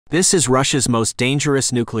This is Russia's most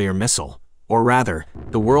dangerous nuclear missile, or rather,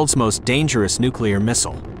 the world's most dangerous nuclear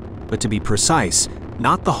missile. But to be precise,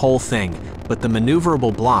 not the whole thing, but the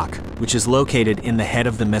maneuverable block, which is located in the head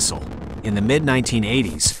of the missile. In the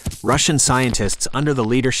mid-1980s, Russian scientists under the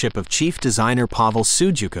leadership of chief designer Pavel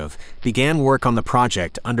Sudyukov began work on the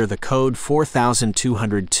project under the code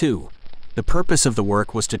 4202. The purpose of the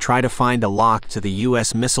work was to try to find a lock to the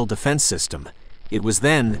U.S. missile defense system. It was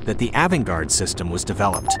then that the Avangard system was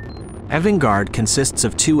developed. Avangard consists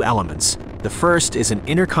of two elements. The first is an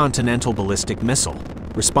intercontinental ballistic missile,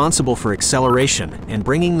 responsible for acceleration and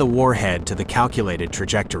bringing the warhead to the calculated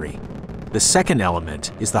trajectory. The second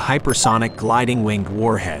element is the hypersonic gliding-winged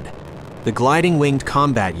warhead. The gliding-winged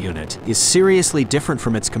combat unit is seriously different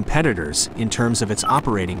from its competitors in terms of its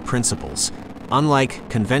operating principles. Unlike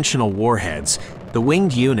conventional warheads, the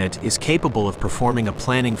winged unit is capable of performing a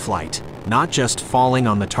planning flight, not just falling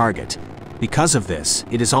on the target. Because of this,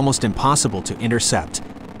 it is almost impossible to intercept.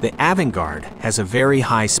 The Avangard has a very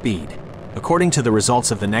high speed. According to the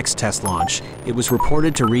results of the next test launch, it was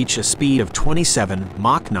reported to reach a speed of 27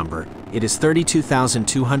 Mach number. It is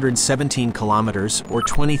 32,217 kilometers or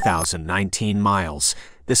 20,019 miles.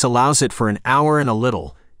 This allows it for an hour and a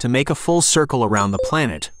little to make a full circle around the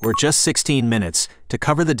planet, or just 16 minutes to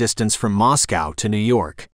cover the distance from Moscow to New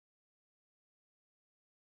York.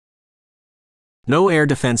 No air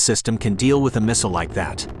defense system can deal with a missile like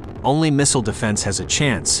that. Only missile defense has a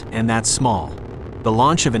chance, and that's small. The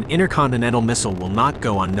launch of an intercontinental missile will not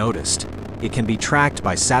go unnoticed. It can be tracked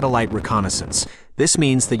by satellite reconnaissance. This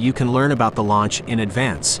means that you can learn about the launch in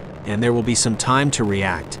advance, and there will be some time to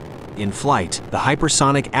react. In flight, the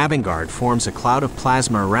hypersonic Avangard forms a cloud of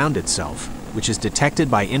plasma around itself, which is detected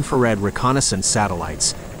by infrared reconnaissance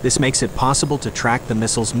satellites. This makes it possible to track the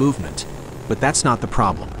missile's movement. But that's not the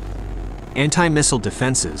problem. Anti-missile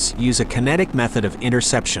defenses use a kinetic method of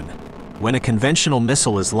interception. When a conventional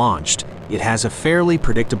missile is launched, it has a fairly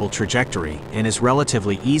predictable trajectory and is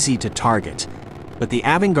relatively easy to target. But the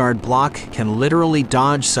Avangard block can literally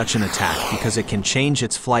dodge such an attack because it can change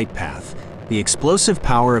its flight path. The explosive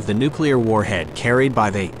power of the nuclear warhead carried by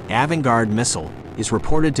the Avangard missile is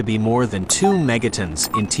reported to be more than 2 megatons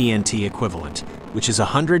in TNT equivalent, which is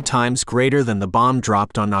 100 times greater than the bomb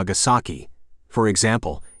dropped on Nagasaki. For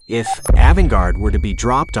example, if Avangard were to be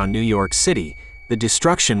dropped on New York City, the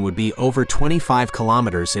destruction would be over 25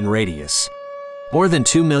 kilometers in radius. More than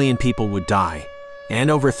 2 million people would die,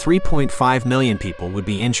 and over 3.5 million people would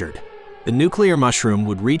be injured. The nuclear mushroom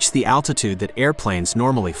would reach the altitude that airplanes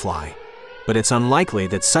normally fly. But it's unlikely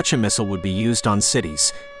that such a missile would be used on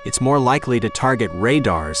cities. It's more likely to target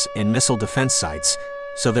radars and missile defense sites,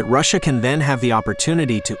 so that Russia can then have the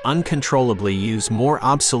opportunity to uncontrollably use more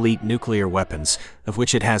obsolete nuclear weapons, of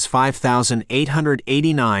which it has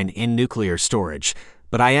 5,889 in nuclear storage.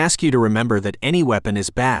 But I ask you to remember that any weapon is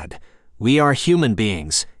bad. We are human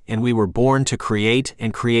beings, and we were born to create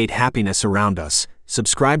and create happiness around us.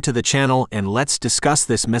 Subscribe to the channel and let's discuss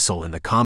this missile in the comments.